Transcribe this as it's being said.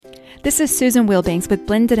This is Susan Wilbanks with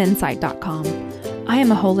blendedinsight.com. I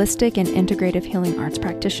am a holistic and integrative healing arts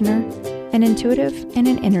practitioner, an intuitive, and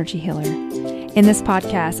an energy healer. In this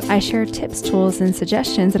podcast, I share tips, tools, and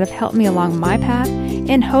suggestions that have helped me along my path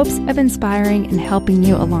in hopes of inspiring and helping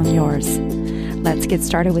you along yours. Let's get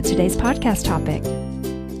started with today's podcast topic.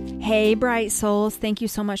 Hey, bright souls. Thank you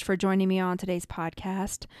so much for joining me on today's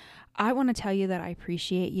podcast. I want to tell you that I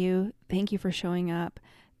appreciate you. Thank you for showing up.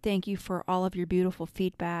 Thank you for all of your beautiful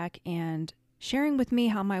feedback and sharing with me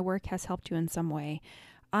how my work has helped you in some way.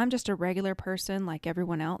 I'm just a regular person like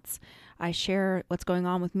everyone else. I share what's going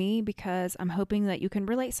on with me because I'm hoping that you can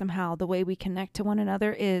relate somehow. The way we connect to one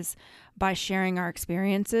another is by sharing our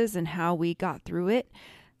experiences and how we got through it.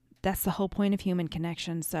 That's the whole point of human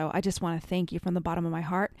connection. So I just want to thank you from the bottom of my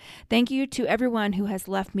heart. Thank you to everyone who has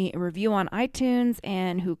left me a review on iTunes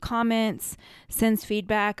and who comments, sends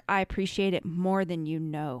feedback. I appreciate it more than you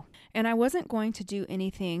know. And I wasn't going to do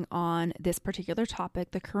anything on this particular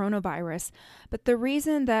topic, the coronavirus, but the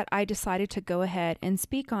reason that I decided to go ahead and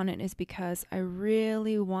speak on it is because I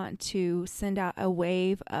really want to send out a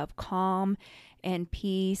wave of calm and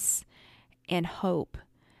peace and hope,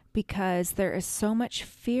 because there is so much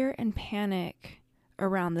fear and panic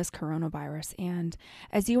around this coronavirus. And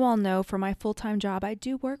as you all know, for my full-time job, I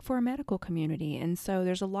do work for a medical community. And so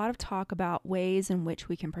there's a lot of talk about ways in which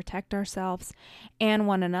we can protect ourselves and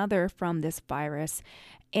one another from this virus.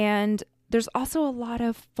 And there's also a lot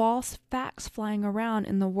of false facts flying around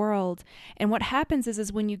in the world. And what happens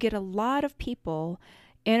is when you get a lot of people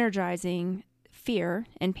energizing fear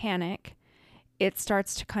and panic, it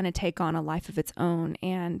starts to kind of take on a life of its own.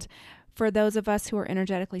 And for those of us who are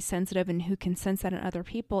energetically sensitive and who can sense that in other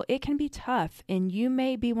people, it can be tough. And you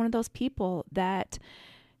may be one of those people that,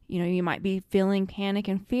 you might be feeling panic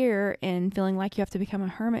and fear and feeling like you have to become a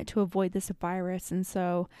hermit to avoid this virus. And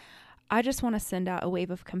so I just want to send out a wave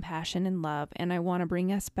of compassion and love. And I want to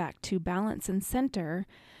bring us back to balance and center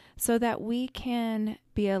so that we can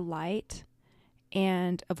be a light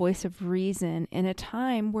and a voice of reason in a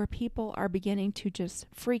time where people are beginning to just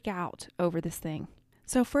freak out over this thing.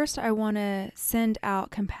 So first, I want to send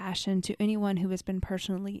out compassion to anyone who has been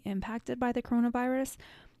personally impacted by the coronavirus.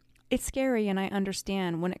 It's scary, and I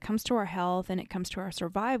understand when it comes to our health and it comes to our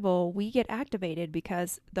survival, we get activated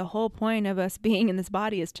because the whole point of us being in this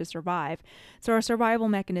body is to survive. So our survival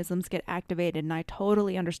mechanisms get activated, and I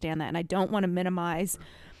totally understand that, and I don't want to minimize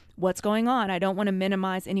what's going on. I don't want to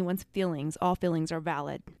minimize anyone's feelings. All feelings are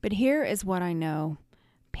valid. But here is what I know.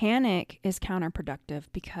 Panic is counterproductive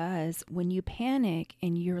because when you panic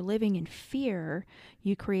and you're living in fear,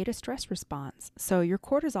 you create a stress response. So your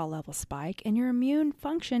cortisol levels spike and your immune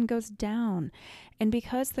function goes down. And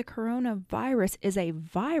because the coronavirus is a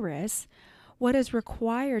virus, what is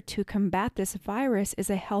required to combat this virus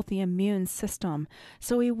is a healthy immune system.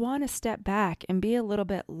 So we want to step back and be a little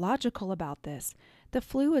bit logical about this. The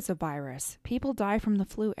flu is a virus. People die from the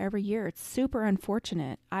flu every year. It's super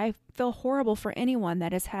unfortunate. I feel horrible for anyone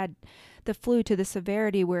that has had the flu to the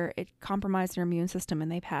severity where it compromised their immune system and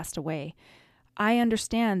they passed away. I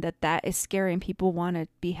understand that that is scary and people want to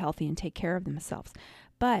be healthy and take care of themselves.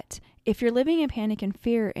 But if you're living in panic and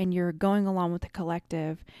fear and you're going along with the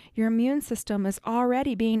collective, your immune system is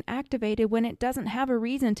already being activated when it doesn't have a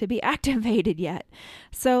reason to be activated yet.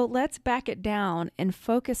 So let's back it down and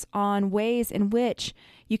focus on ways in which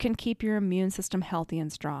you can keep your immune system healthy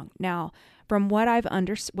and strong. Now, from what I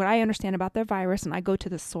understand about the virus, and I go to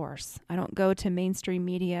the source. I don't go to mainstream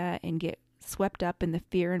media and get swept up in the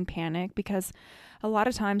fear and panic, because a lot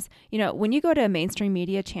of times, when you go to a mainstream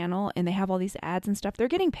media channel and they have all these ads and stuff, they're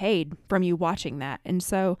getting paid from you watching that. And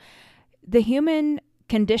so the human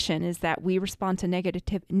condition is that we respond to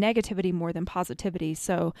negativity more than positivity.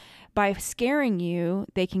 So by scaring you,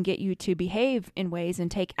 they can get you to behave in ways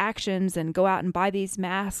and take actions and go out and buy these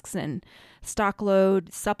masks and stock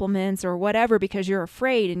load supplements or whatever because you're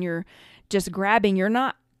afraid and you're just grabbing. You're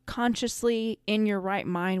not consciously in your right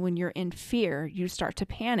mind. When you're in fear, you start to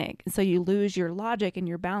panic. And so you lose your logic and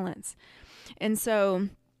your balance. And so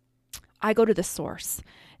I go to the source.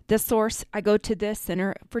 I go to the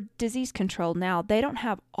Center for Disease Control. Now, they don't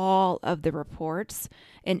have all of the reports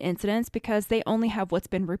and incidents because they only have what's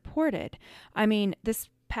been reported. I mean, this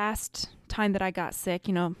past time that I got sick,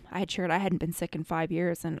 I had shared I hadn't been sick in 5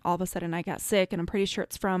 years, and all of a sudden I got sick, and I'm pretty sure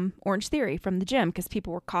it's from Orange Theory, from the gym, because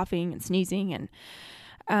people were coughing and sneezing,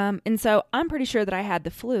 and so I'm pretty sure that I had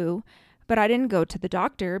the flu, but I didn't go to the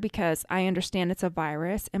doctor because I understand it's a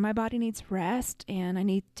virus and my body needs rest and I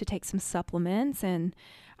need to take some supplements and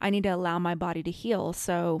I need to allow my body to heal.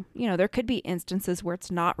 So, there could be instances where it's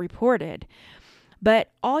not reported,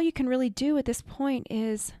 but all you can really do at this point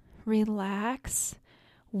is relax,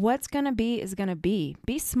 what's going to be is going to be.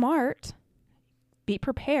 Be smart, be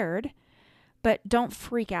prepared, but don't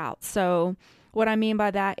freak out. So what I mean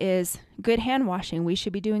by that is good hand washing. We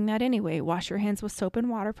should be doing that anyway. Wash your hands with soap and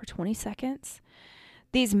water for 20 seconds.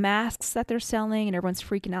 These masks that they're selling and everyone's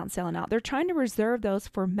freaking out and selling out, they're trying to reserve those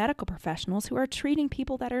for medical professionals who are treating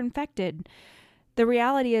people that are infected. The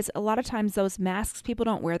reality is a lot of times those masks, people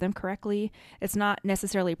don't wear them correctly. It's not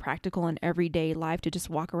necessarily practical in everyday life to just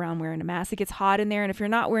walk around wearing a mask. It gets hot in there, and if you're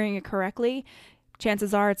not wearing it correctly,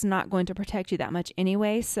 chances are it's not going to protect you that much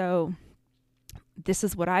anyway. So this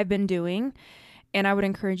is what I've been doing, and I would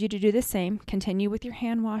encourage you to do the same. Continue with your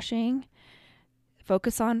hand washing.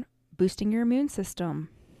 Focus on boosting your immune system.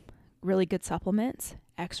 Really good supplements,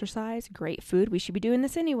 exercise, great food. We should be doing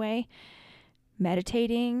this anyway.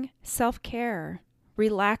 Meditating, self-care,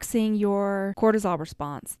 relaxing your cortisol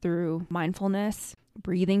response through mindfulness,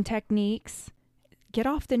 breathing techniques. Get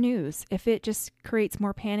off the news if it just creates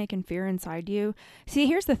more panic and fear inside you. See,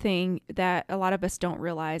 here's the thing that a lot of us don't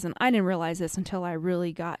realize, and I didn't realize this until I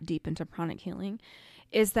really got deep into pranic healing,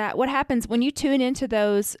 is that what happens when you tune into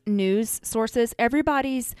those news sources,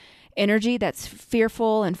 everybody's energy that's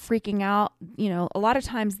fearful and freaking out, a lot of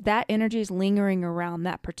times that energy is lingering around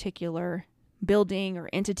that particular building or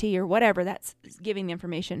entity or whatever that's giving the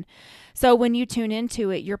information. So when you tune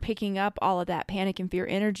into it, you're picking up all of that panic and fear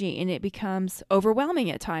energy, and it becomes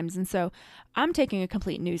overwhelming at times. And so I'm taking a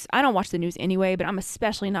complete news. I don't watch the news anyway, but I'm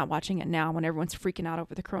especially not watching it now when everyone's freaking out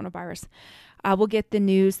over the coronavirus. I will get the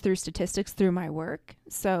news through statistics through my work.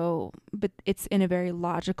 But it's in a very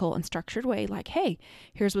logical and structured way. Like, hey,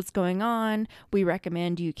 here's what's going on. We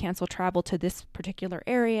recommend you cancel travel to this particular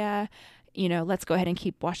area. Let's go ahead and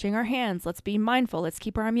keep washing our hands. Let's be mindful. Let's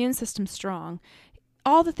keep our immune system strong.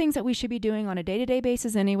 All the things that we should be doing on a day-to-day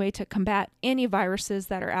basis anyway to combat any viruses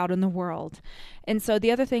that are out in the world. And so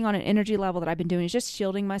the other thing on an energy level that I've been doing is just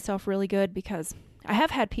shielding myself really good, because I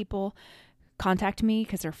have had people contact me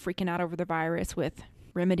because they're freaking out over the virus with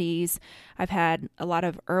remedies. I've had a lot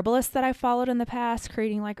of herbalists that I followed in the past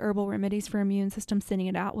creating like herbal remedies for immune system, sending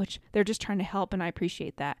it out, which they're just trying to help, and I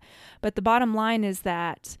appreciate that. But the bottom line is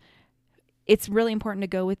that it's really important to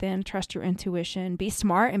go within, trust your intuition, be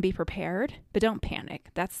smart and be prepared, but don't panic.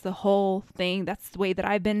 That's the whole thing. That's the way that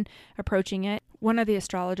I've been approaching it. One of the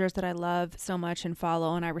astrologers that I love so much and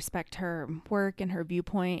follow, and I respect her work and her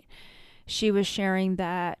viewpoint, she was sharing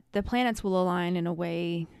that the planets will align in a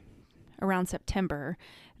way around September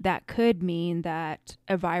that could mean that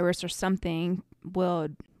a virus or something will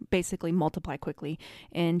basically multiply quickly.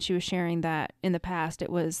 And she was sharing that in the past it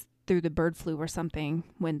was through the bird flu or something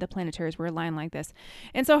when the planetaries were aligned like this.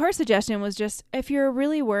 And so her suggestion was just, if you're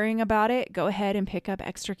really worrying about it, go ahead and pick up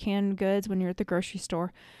extra canned goods when you're at the grocery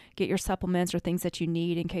store. Get your supplements or things that you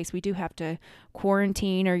need in case we do have to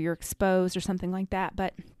quarantine or you're exposed or something like that.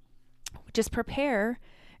 But just prepare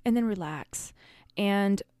and then relax.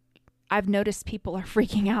 And I've noticed people are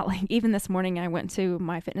freaking out. Like even this morning I went to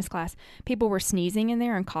my fitness class, people were sneezing in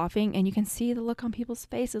there and coughing, and you can see the look on people's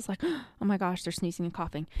faces like, oh my gosh, they're sneezing and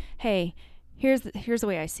coughing. Hey, here's the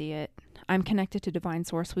way I see it. I'm connected to divine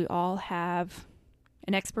source. We all have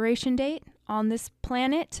an expiration date on this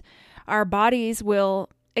planet. Our bodies will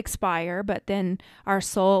expire, but then our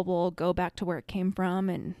soul will go back to where it came from,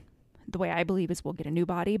 and the way I believe is we'll get a new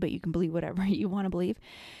body, but you can believe whatever you want to believe.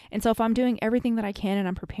 And so if I'm doing everything that I can and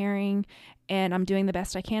I'm preparing and I'm doing the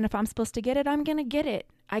best I can, if I'm supposed to get it, I'm going to get it.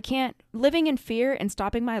 Living in fear and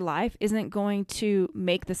stopping my life isn't going to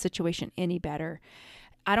make the situation any better.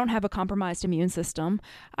 I don't have a compromised immune system.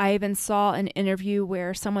 I even saw an interview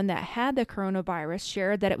where someone that had the coronavirus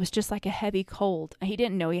shared that it was just like a heavy cold. He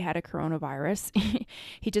didn't know he had a coronavirus.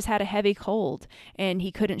 He just had a heavy cold and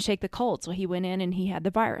he couldn't shake the cold. So he went in and he had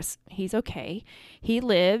the virus. He's okay. He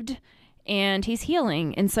lived and he's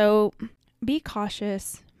healing. And so be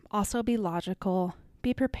cautious, also be logical,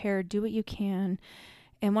 be prepared, do what you can.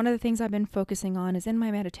 And one of the things I've been focusing on is in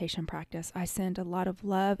my meditation practice, I send a lot of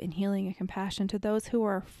love and healing and compassion to those who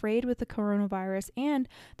are afraid with the coronavirus and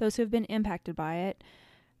those who have been impacted by it.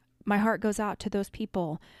 My heart goes out to those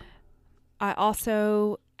people. I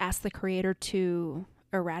also ask the Creator to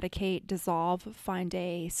eradicate, dissolve, find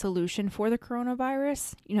a solution for the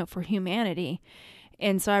coronavirus, for humanity.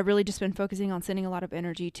 And so I've really just been focusing on sending a lot of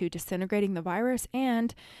energy to disintegrating the virus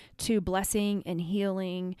and to blessing and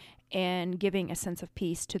healing and giving a sense of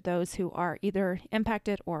peace to those who are either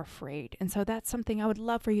impacted or afraid. And so that's something I would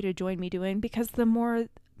love for you to join me doing, because the more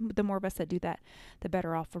of us that do that, the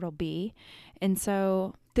better off it'll be. And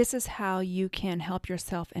so this is how you can help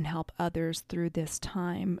yourself and help others through this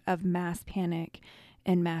time of mass panic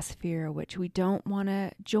and mass fear, which we don't want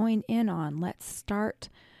to join in on. Let's start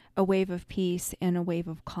a wave of peace and a wave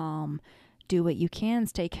of calm. Do what you can,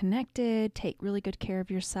 stay connected, take really good care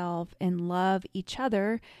of yourself, and love each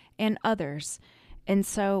other and others. And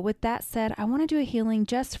so with that said, I want to do a healing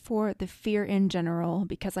just for the fear in general,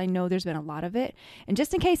 because I know there's been a lot of it. And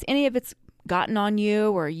just in case any of it's gotten on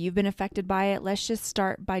you or you've been affected by it, let's just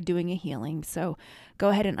start by doing a healing. So go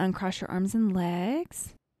ahead and uncross your arms and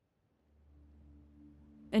legs.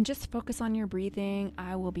 And just focus on your breathing.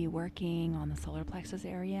 I will be working on the solar plexus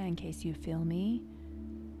area in case you feel me.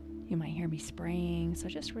 You might hear me spraying, so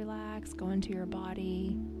just relax, go into your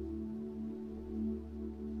body.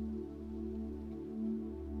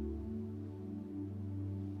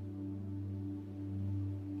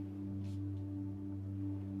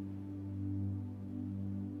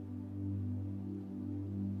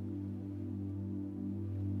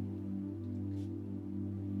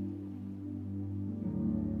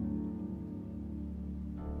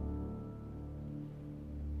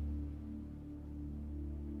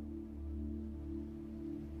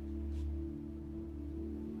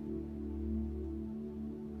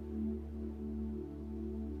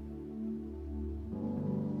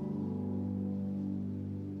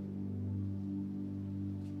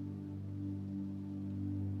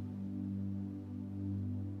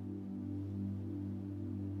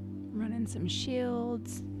 Running some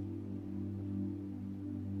shields.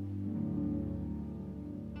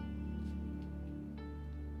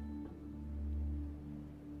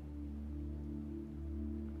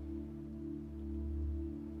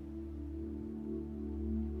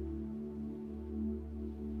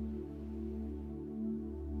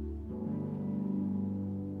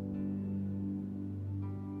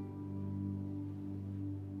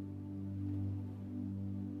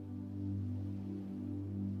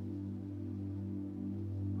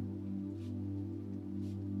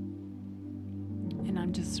 And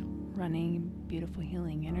I'm just running beautiful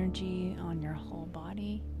healing energy on your whole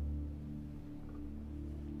body.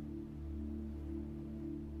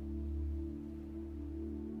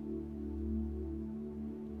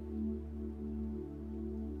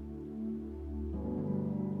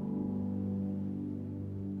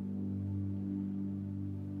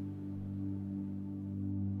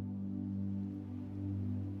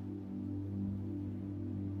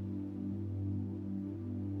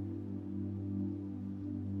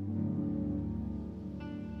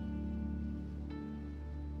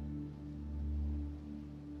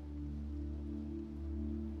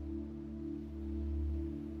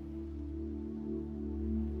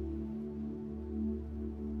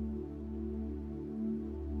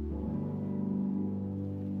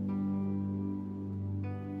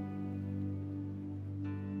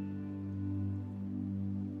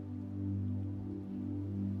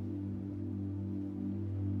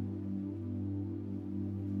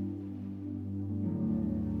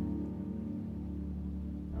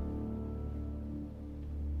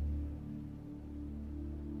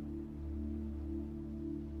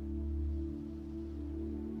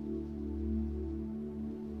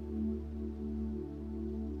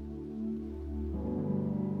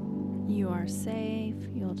 You are safe.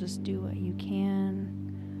 You'll just do what you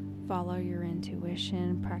can. Follow your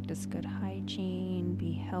intuition. Practice good hygiene.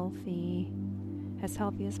 Be healthy as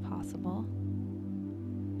possible.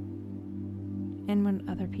 And when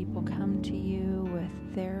other people come to you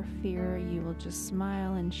with their fear, you will just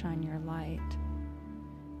smile and shine your light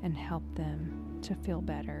and help them to feel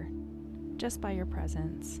better just by your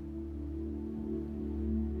presence.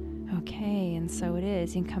 Okay, and so it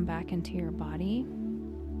is. You can come back into your body.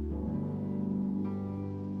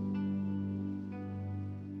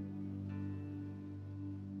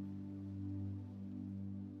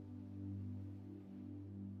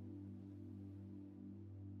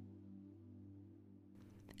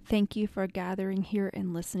 Thank you for gathering here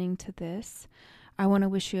and listening to this. I want to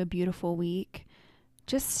wish you a beautiful week.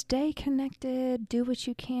 Just stay connected, do what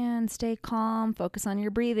you can, stay calm, focus on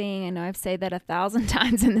your breathing. I know I've said that 1,000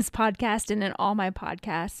 times in this podcast and in all my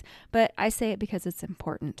podcasts, but I say it because it's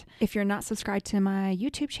important. If you're not subscribed to my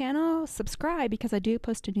YouTube channel, subscribe because I do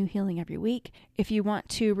post a new healing every week. If you want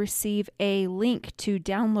to receive a link to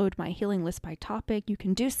download my healing list by topic, you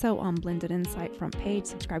can do so on Blended Insight front page.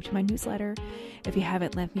 Subscribe to my newsletter. If you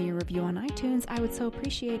haven't left me a review on iTunes, I would so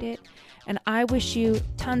appreciate it. And I wish you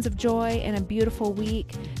tons of joy and a beautiful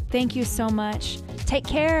week. Thank you so much. Take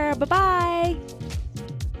care. Bye-bye.